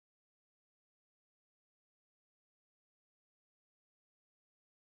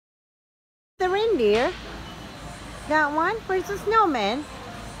The reindeer. Got one? Where's the snowman?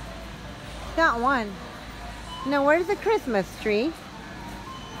 Got one. Now where's the Christmas tree?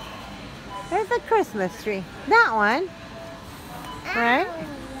 There's the Christmas tree. That one. Right?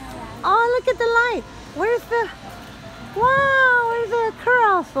 Oh, look at the light. Where's the... Wow, where's the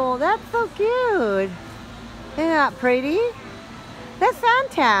carousel? That's so cute. Isn't that pretty? That's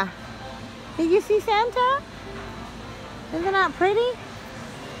Santa. Did you see Santa? Isn't that pretty?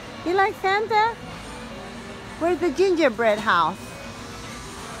 You like Santa? Where's the gingerbread house?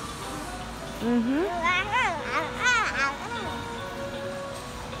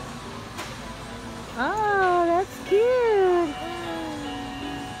 Oh, that's cute.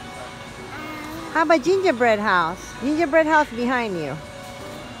 How about gingerbread house? Gingerbread house behind you.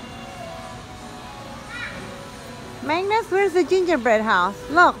 Magnus, where's the gingerbread house?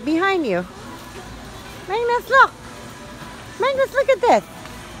 Look, behind you. Magnus, look. Magnus, look at this.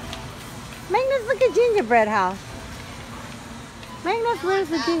 Magnus, look at gingerbread house. Magnus, where's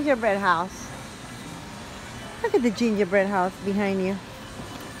the gingerbread house? Look at the gingerbread house behind you.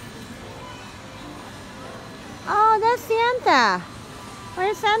 Oh, that's Santa.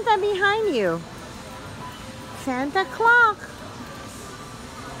 Where's Santa behind you? Santa clock.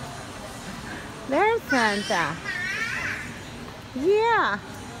 There's Santa. Yeah.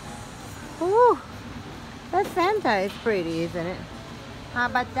 Ooh. That Santa is pretty, isn't it? How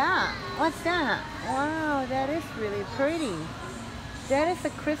about that? What's that? Wow, that is really pretty. That is a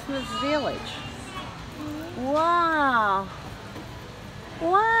Christmas village. Wow.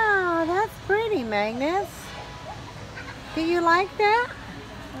 Wow, that's pretty, Magnus. Do you like that?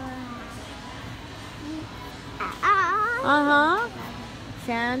 Uh-huh.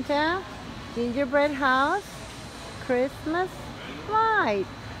 Santa, gingerbread house, Christmas light.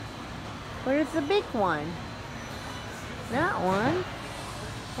 Where's the big one? That one.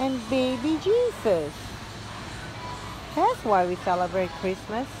 And baby Jesus. That's why we celebrate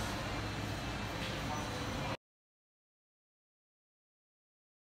Christmas.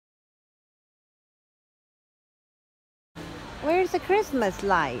 Where's the Christmas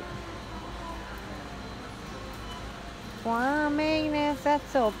light? Wow, Magnus, that's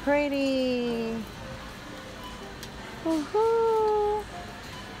so pretty. Woohoo!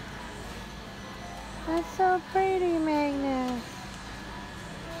 That's so pretty, Magnus.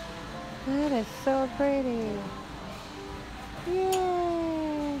 That is so pretty.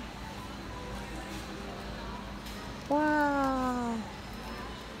 Yay! Wow!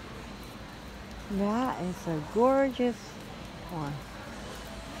 That is a gorgeous one.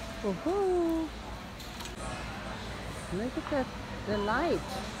 Woohoo! Look at the light.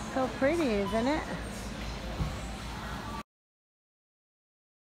 So pretty, isn't it?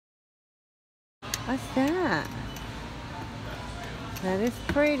 What's that? That is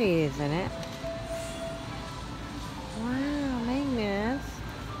pretty, isn't it? Wow, Magnus.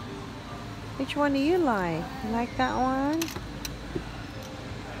 Which one do you like? You like that one?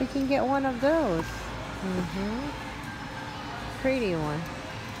 We can get one of those. Pretty one.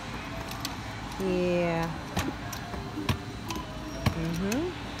 Yeah.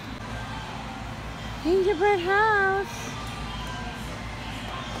 Gingerbread house.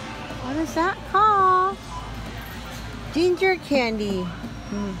 What is that called? Ginger candy.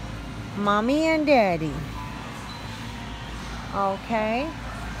 Mommy and Daddy. Okay.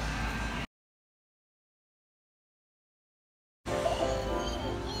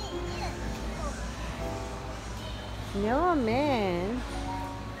 Snowman.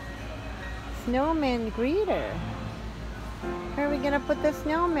 Snowman greeter. Where are we gonna put the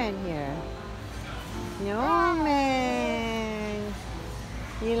snowman here? Snowman.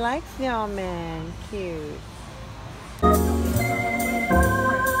 You like snowman? Cute.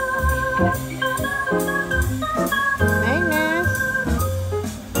 Magnus.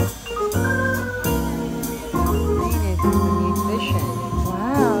 Magnus is a musician.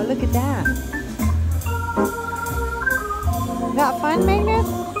 Wow, look at that. Is that fun, Magnus?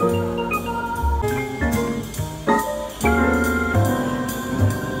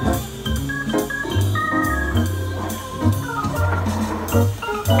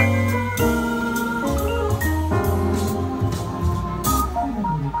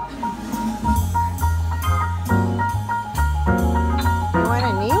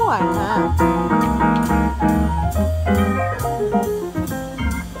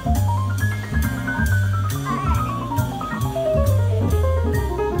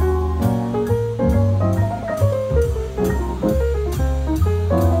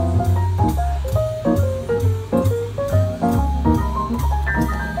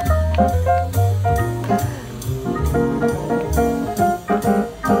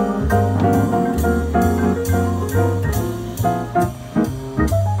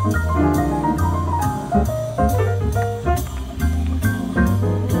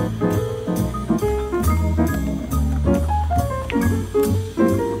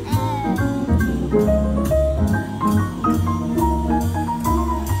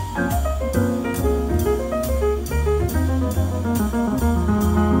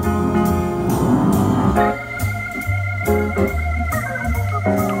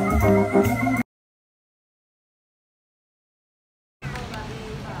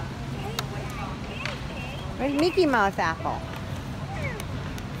 Mickey Mouse apple.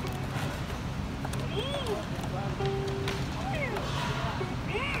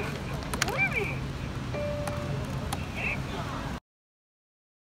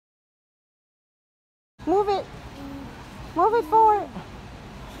 Move it. Move it forward.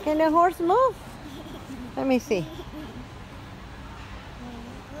 Can the horse move? Let me see.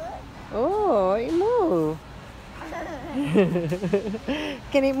 Oh, it moved.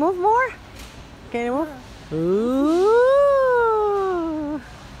 Can it move more? Can it move? Ooh.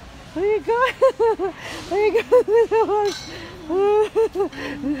 Where you going? Where you going with the horse?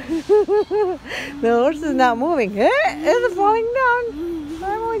 The horse is not moving. It's falling down.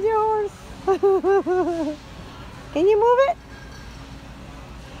 I'm with your horse. Can you move it?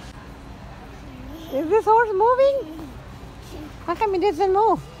 Is this horse moving? How come it doesn't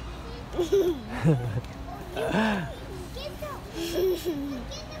move?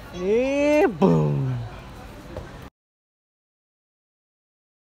 Yeah, boom.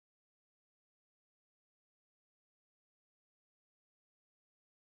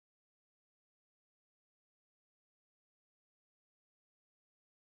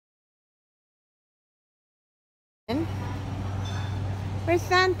 Where's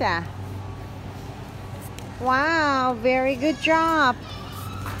Santa? Wow, very good job.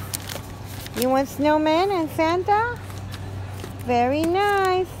 You want snowman and Santa? Very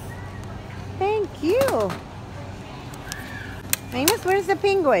nice. Thank you. Linus, where's the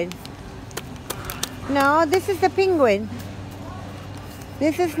penguin? No, this is the penguin.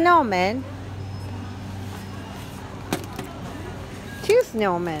 This is snowman. Two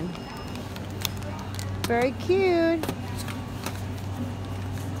snowmen. Very cute.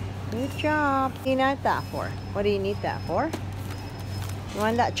 Good job. What do you need that for? What do you need that for? You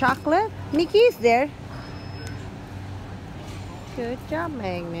want that chocolate? Mickey's there. Good job,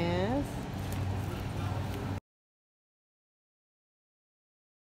 Magnus.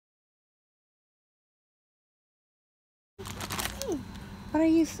 What are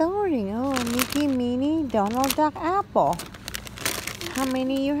you sorting? Oh, Mickey, Minnie, Donald Duck, Apple. How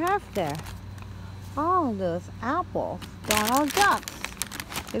many you have there? All those apples. Donald Ducks.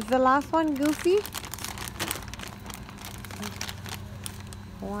 Is the last one Goofy?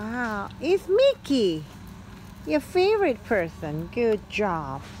 Wow, it's Mickey. Your favorite person. Good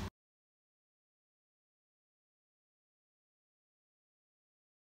job.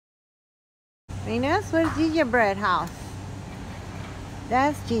 Linus, where's gingerbread house?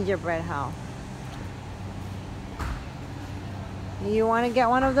 That's gingerbread house. You want to get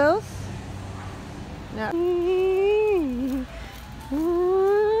one of those? No.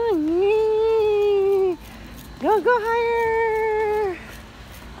 Go higher!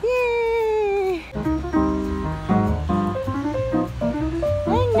 Yay!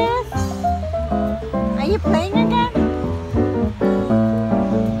 Linus, are you playing again?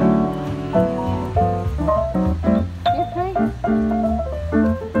 You playing?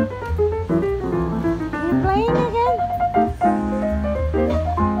 You playing again?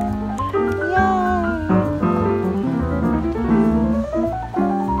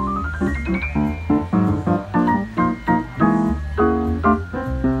 Yay!